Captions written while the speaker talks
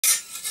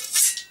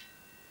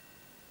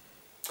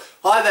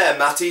Hi there,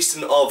 Matt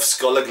Easton of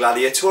Schola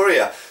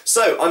Gladiatoria.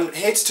 So, I'm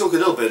here to talk a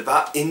little bit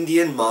about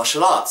Indian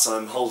martial arts.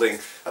 I'm holding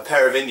a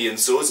pair of Indian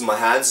swords in my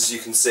hands, as you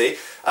can see.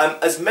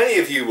 As many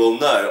of you will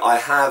know, I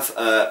have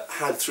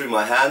had through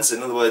my hands,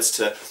 in other words,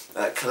 to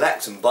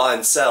collect and buy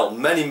and sell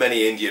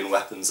many Indian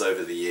weapons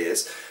over the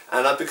years,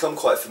 and I've become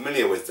quite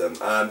familiar with them.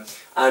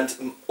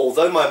 And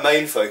although my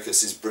main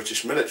focus is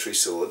British military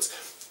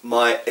swords,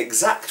 my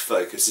exact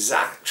focus is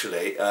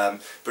actually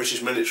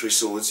British military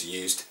swords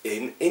used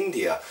in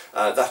India.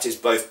 That is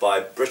both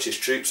by British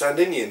troops and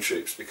Indian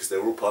troops, because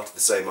they're all part of the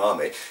same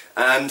army.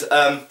 And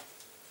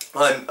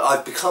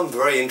I've become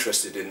very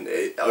interested in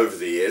it over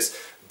the years,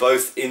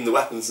 both in the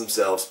weapons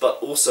themselves, but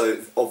also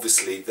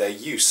obviously their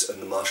use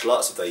and the martial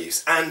arts of their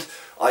use. And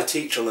I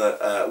teach on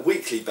a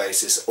weekly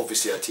basis.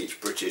 Obviously I teach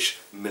British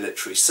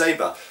military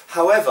sabre.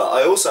 However,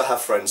 I also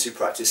have friends who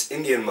practice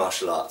Indian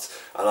martial arts,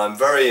 and I'm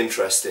very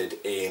interested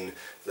in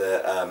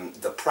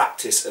the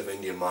practice of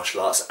Indian martial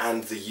arts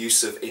and the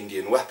use of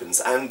Indian weapons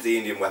and the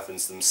Indian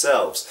weapons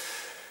themselves.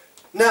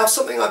 Now,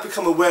 something I've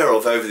become aware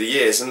of over the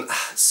years and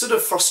sort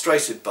of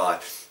frustrated by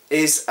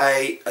is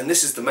and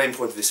this is the main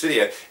point of this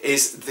video,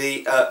 is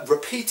the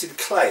repeated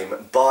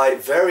claim by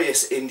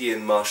various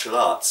Indian martial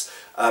arts.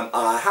 And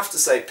I have to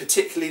say,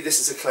 particularly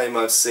this is a claim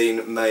I've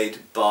seen made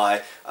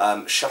by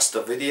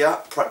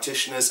Shastavidya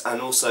practitioners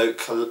and also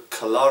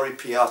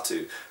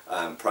Kalaripayattu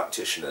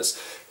practitioners,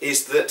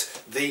 is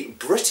that the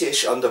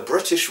British, under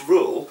British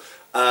rule,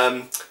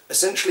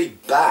 essentially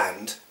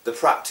banned the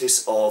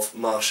practice of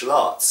martial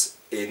arts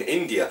in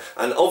India.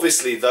 And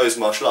obviously those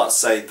martial arts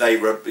say they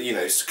were, you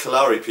know,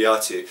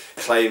 Kalaripayattu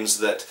claims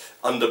that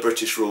under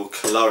British rule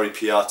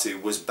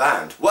Kalaripayattu was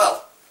banned.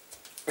 Well,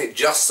 it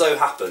just so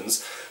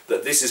happens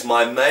that this is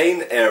my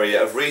main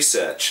area of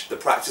research, the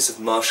practice of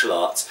martial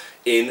arts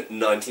in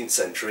 19th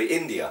century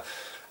India.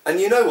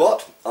 And you know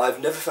what?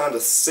 I've never found a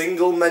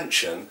single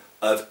mention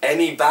of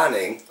any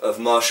banning of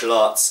martial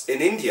arts in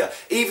India.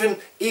 Even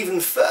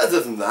further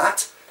than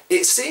that,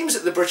 it seems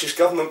that the British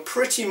government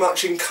pretty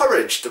much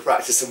encouraged the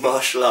practice of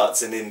martial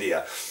arts in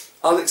India.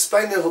 I'll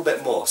explain a little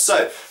bit more.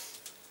 So,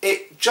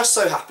 it just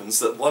so happens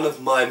that one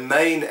of my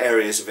main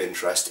areas of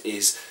interest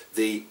is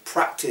the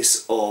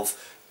practice of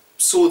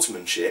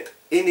swordsmanship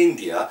in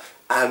India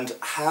and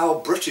how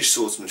British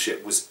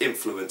swordsmanship was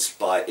influenced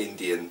by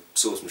Indian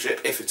swordsmanship,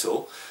 if at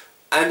all,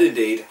 and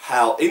indeed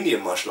how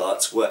Indian martial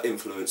arts were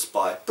influenced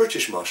by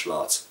British martial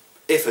arts,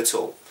 if at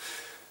all.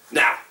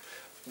 Now,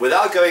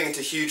 without going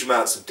into huge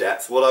amounts of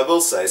depth, what I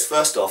will say is,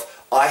 first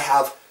off, I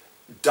have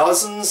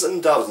dozens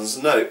and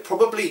dozens, no,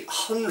 probably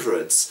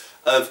hundreds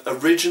of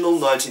original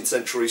 19th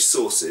century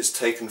sources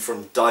taken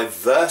from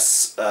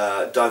diverse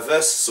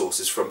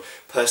sources, from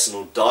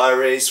personal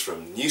diaries,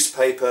 from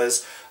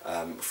newspapers,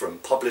 from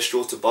published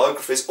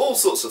autobiographies, all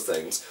sorts of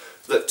things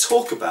that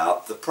talk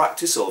about the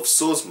practice of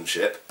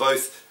swordsmanship,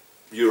 both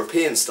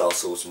European style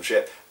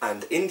swordsmanship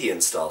and Indian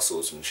style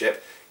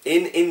swordsmanship,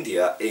 in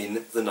India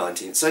in the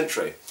 19th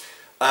century.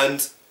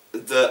 And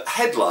the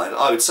headline,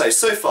 I would say,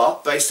 so far,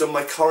 based on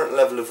my current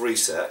level of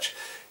research,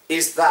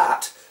 is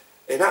that,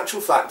 in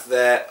actual fact,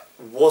 there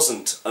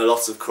wasn't a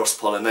lot of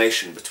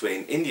cross-pollination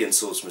between Indian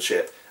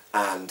swordsmanship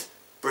and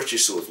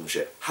British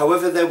swordsmanship.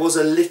 However, there was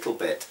a little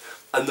bit.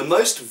 And the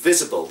most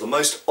visible, the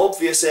most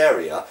obvious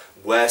area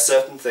where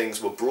certain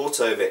things were brought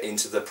over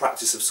into the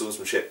practice of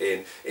swordsmanship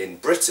in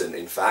Britain,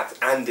 in fact,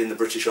 and in the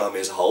British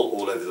Army as a whole,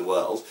 all over the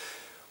world,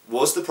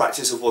 was the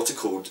practice of what are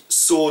called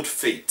sword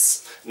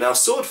feats. Now,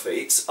 sword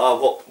feats are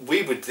what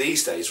we would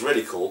these days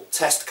really call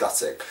test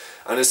cutting,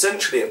 and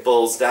essentially it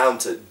boils down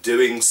to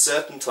doing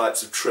certain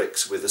types of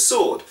tricks with a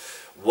sword.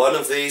 One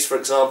of these, for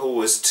example,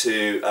 was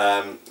to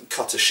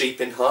cut a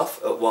sheep in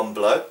half at one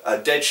blow. A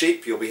dead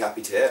sheep, you'll be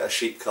happy to hear, a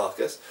sheep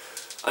carcass.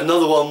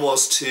 Another one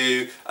was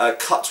to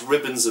cut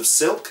ribbons of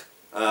silk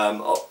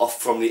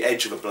off from the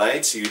edge of a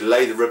blade, so you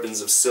lay the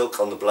ribbons of silk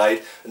on the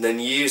blade, and then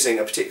using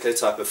a particular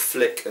type of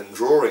flick and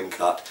drawing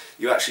cut,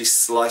 you actually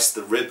slice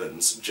the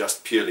ribbons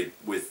just purely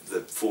with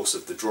the force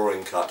of the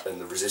drawing cut and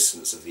the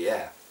resistance of the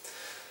air.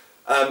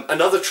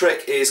 Another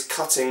trick is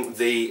cutting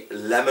the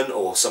lemon,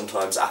 or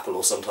sometimes apple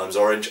or sometimes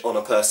orange, on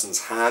a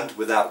person's hand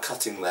without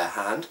cutting their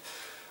hand.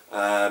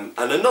 And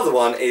another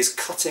one is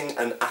cutting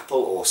an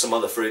apple or some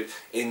other fruit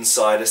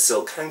inside a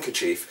silk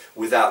handkerchief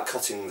without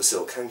cutting the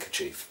silk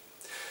handkerchief.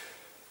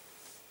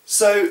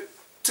 So,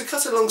 to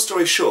cut a long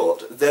story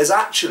short, there's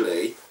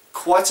actually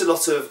quite a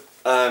lot of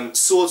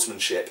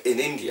swordsmanship in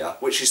India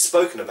which is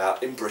spoken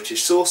about in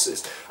British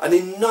sources. And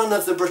in none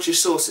of the British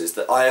sources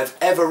that I have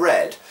ever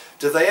read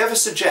do they ever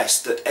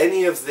suggest that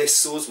any of this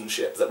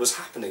swordsmanship that was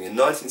happening in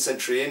 19th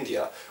century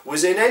India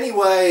was in any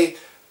way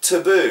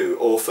taboo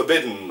or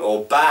forbidden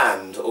or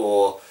banned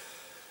or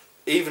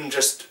even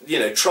just, you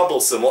know,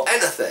 troublesome or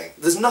anything.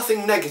 There's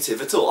nothing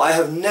negative at all. I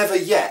have never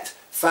yet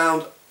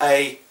found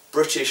a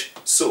British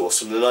source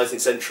from the 19th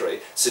century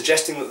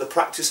suggesting that the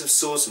practice of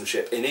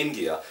swordsmanship in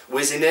India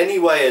was in any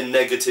way a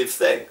negative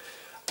thing.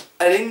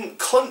 And in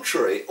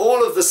contrary,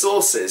 all of the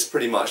sources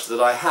pretty much that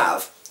I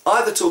have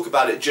either talk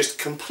about it just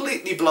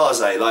completely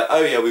blasé, like,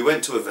 oh yeah, we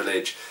went to a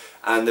village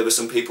and there were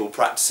some people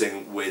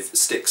practicing with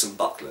sticks and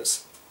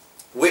bucklers,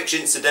 which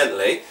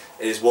incidentally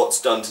is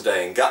what's done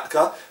today in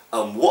Gatka,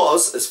 and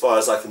was, as far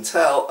as I can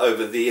tell,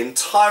 over the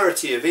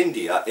entirety of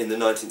India in the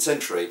 19th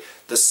century,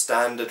 the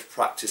standard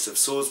practice of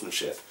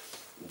swordsmanship.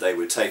 They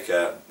would take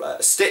a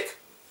stick,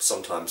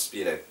 sometimes,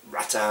 you know,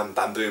 rattan,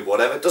 bamboo,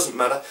 whatever, it doesn't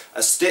matter,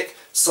 a stick.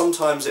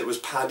 Sometimes it was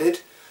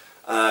padded,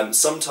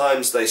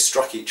 sometimes they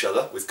struck each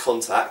other with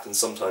contact, and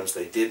sometimes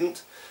they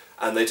didn't.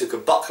 And they took a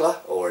buckler,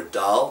 or a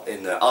dal,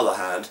 in their other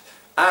hand,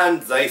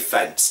 and they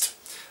fenced.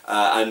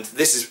 And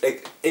this is,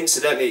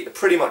 incidentally,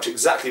 pretty much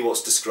exactly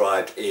what's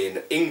described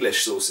in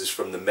English sources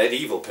from the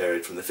medieval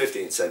period, from the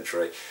 15th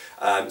century.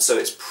 So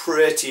it's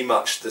pretty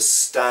much the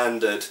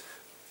standard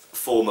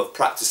form of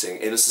practicing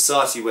in a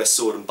society where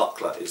sword and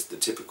buckler is the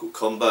typical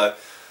combo.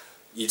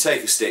 You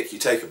take a stick, you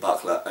take a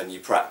buckler, and you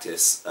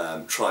practice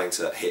trying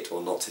to hit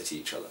or not hit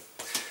each other.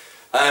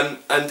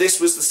 And this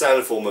was the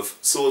standard form of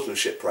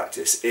swordsmanship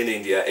practice in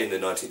India in the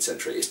 19th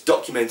century. It's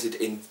documented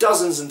in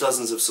dozens and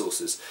dozens of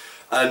sources.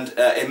 And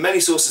in many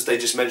sources they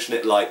just mention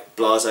it like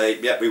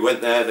blasé, yeah, we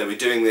went there, they were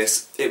doing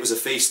this, it was a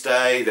feast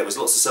day, there was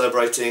lots of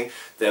celebrating,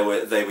 they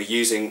were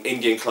using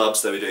Indian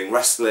clubs, they were doing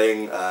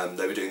wrestling,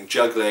 they were doing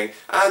juggling,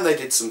 and they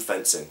did some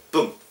fencing.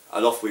 Boom,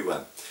 and off we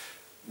went.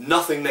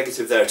 Nothing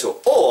negative there at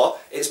all. Or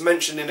it's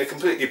mentioned in a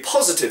completely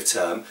positive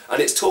term,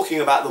 and it's talking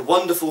about the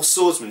wonderful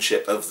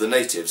swordsmanship of the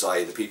natives,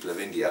 i.e. the people of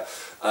India,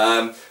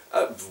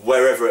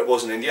 wherever it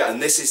was in India.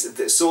 And this is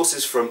the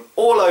sources from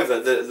all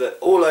over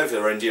all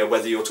over India,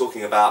 whether you're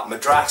talking about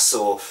Madras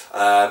or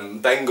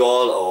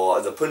Bengal or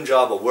the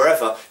Punjab or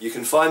wherever. You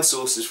can find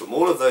sources from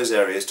all of those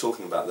areas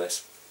talking about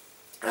this.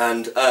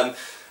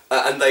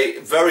 And they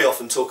very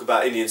often talk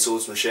about Indian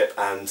swordsmanship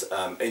and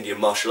Indian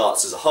martial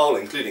arts as a whole,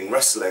 including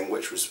wrestling,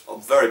 which was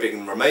very big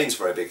and remains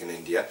very big in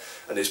India,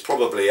 and is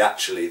probably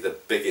actually the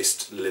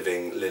biggest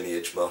living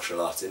lineage martial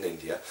art in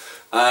India.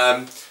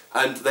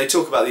 And they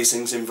talk about these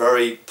things in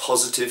very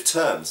positive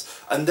terms.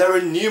 And there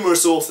are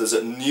numerous authors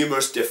at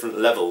numerous different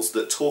levels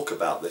that talk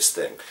about this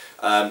thing.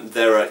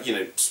 There are, you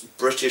know,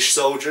 British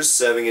soldiers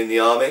serving in the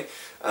army.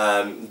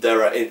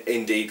 There are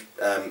indeed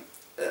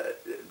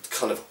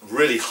kind of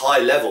really high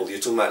level, you're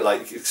talking about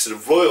like sort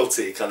of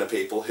royalty kind of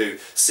people who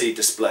see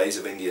displays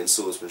of Indian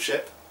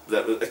swordsmanship.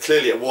 That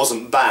clearly it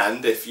wasn't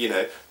banned if, you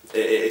know,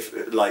 if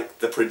like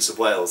the Prince of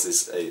Wales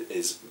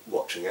is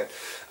watching it.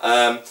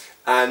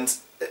 And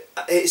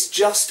it's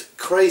just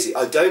crazy.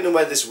 I don't know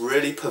where this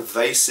really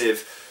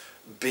pervasive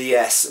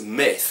BS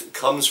myth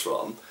comes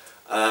from,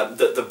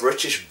 that the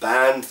British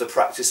banned the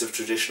practice of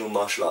traditional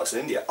martial arts in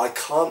India. I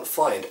can't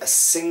find a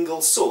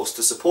single source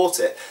to support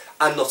it.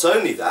 And not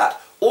only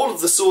that, all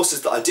of the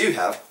sources that I do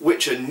have,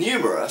 which are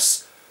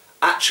numerous,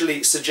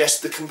 actually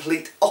suggest the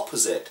complete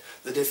opposite.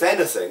 That if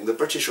anything, the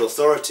British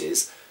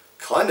authorities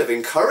kind of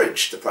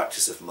encouraged the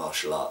practice of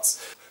martial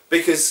arts.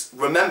 Because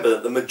remember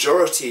that the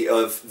majority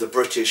of the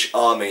British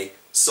Army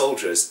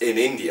soldiers in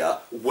India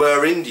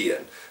were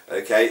Indian.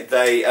 Okay,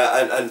 they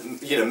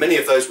and you know, many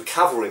of those were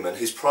cavalrymen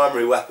whose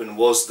primary weapon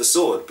was the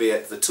sword, be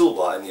it the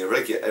tulbar in the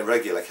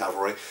irregular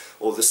cavalry,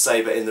 or the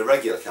sabre in the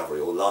regular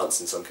cavalry, or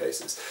lance in some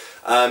cases.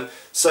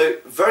 So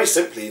very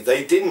simply,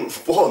 they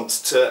didn't want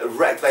to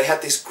wreck. They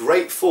had this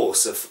great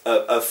force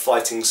of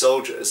fighting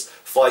soldiers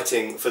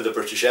fighting for the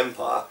British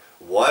Empire.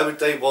 Why would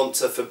they want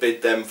to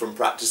forbid them from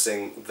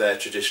practicing their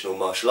traditional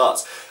martial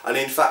arts? And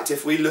in fact,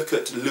 if we look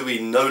at Louis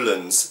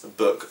Nolan's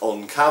book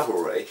on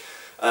cavalry,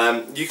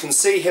 you can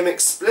see him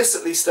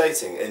explicitly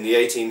stating in the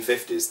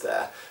 1850s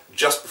there,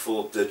 just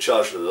before the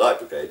charge of the Light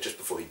Brigade, just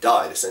before he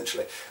died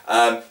essentially,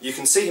 you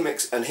can see him,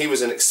 and he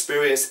was an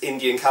experienced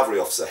Indian cavalry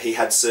officer. He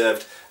had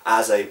served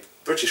as a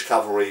British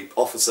cavalry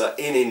officer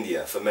in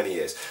India for many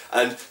years,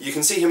 and you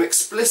can see him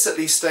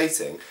explicitly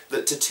stating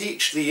that to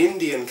teach the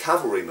Indian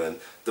cavalrymen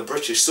the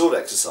British sword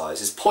exercise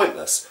is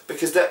pointless,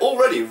 because they're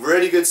already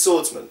really good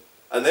swordsmen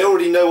and they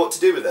already know what to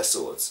do with their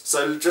swords,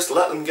 so just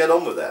let them get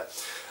on with it.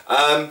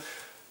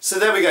 So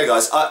there we go,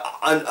 guys.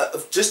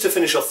 Just to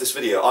finish off this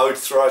video, I would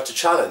throw out a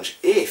challenge.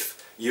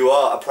 If you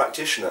are a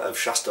practitioner of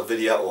Shastra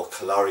Vidya or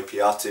Kalari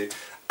Piyatu,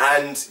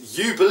 and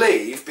you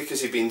believe,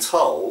 because you've been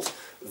told,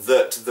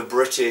 that the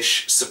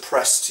British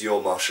suppressed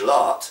your martial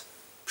art,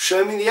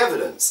 show me the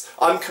evidence.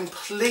 I'm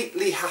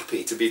completely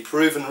happy to be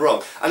proven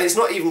wrong. And it's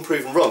not even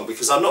proven wrong,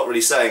 because I'm not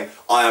really saying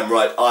I am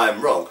right, I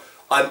am wrong.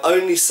 I'm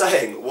only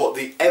saying what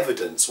the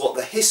evidence, what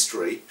the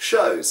history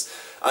shows.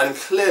 And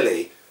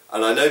clearly,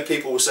 and I know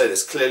people will say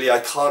this, clearly I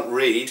can't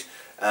read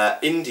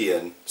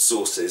Indian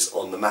sources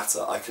on the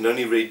matter. I can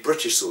only read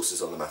British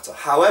sources on the matter.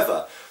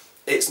 However,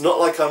 it's not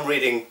like I'm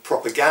reading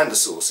propaganda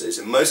sources.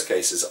 In most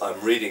cases,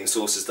 I'm reading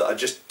sources that are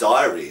just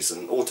diaries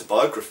and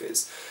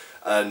autobiographies.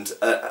 And,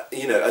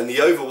 you know, and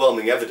the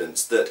overwhelming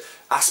evidence that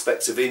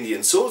aspects of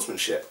Indian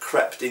swordsmanship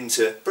crept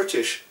into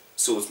British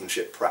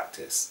swordsmanship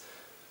practice.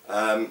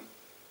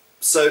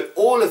 So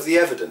all of the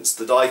evidence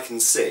that I can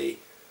see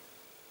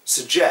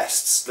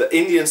suggests that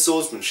Indian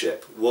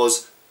swordsmanship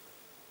was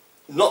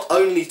not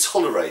only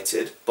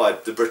tolerated by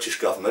the British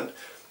government,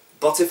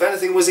 but if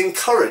anything was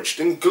encouraged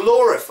and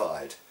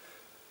glorified.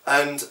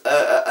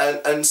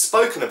 and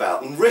spoken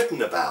about and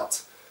written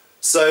about.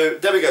 So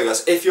there we go,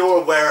 guys. If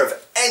you're aware of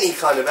any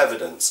kind of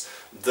evidence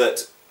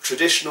that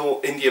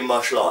traditional Indian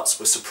martial arts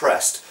were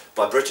suppressed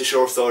by British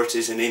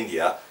authorities in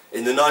India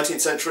in the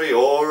 19th century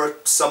or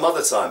some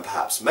other time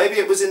perhaps, maybe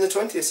it was in the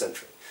 20th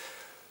century,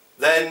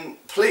 then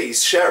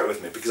please share it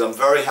with me, because I'm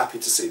very happy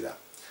to see that.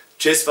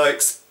 Cheers,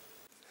 folks.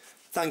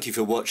 Thank you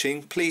for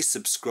watching. Please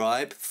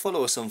subscribe,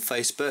 follow us on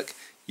Facebook.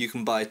 You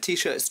can buy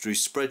t-shirts through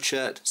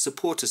Spreadshirt,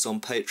 support us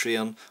on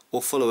Patreon,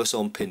 or follow us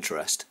on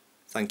Pinterest.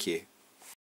 Thank you.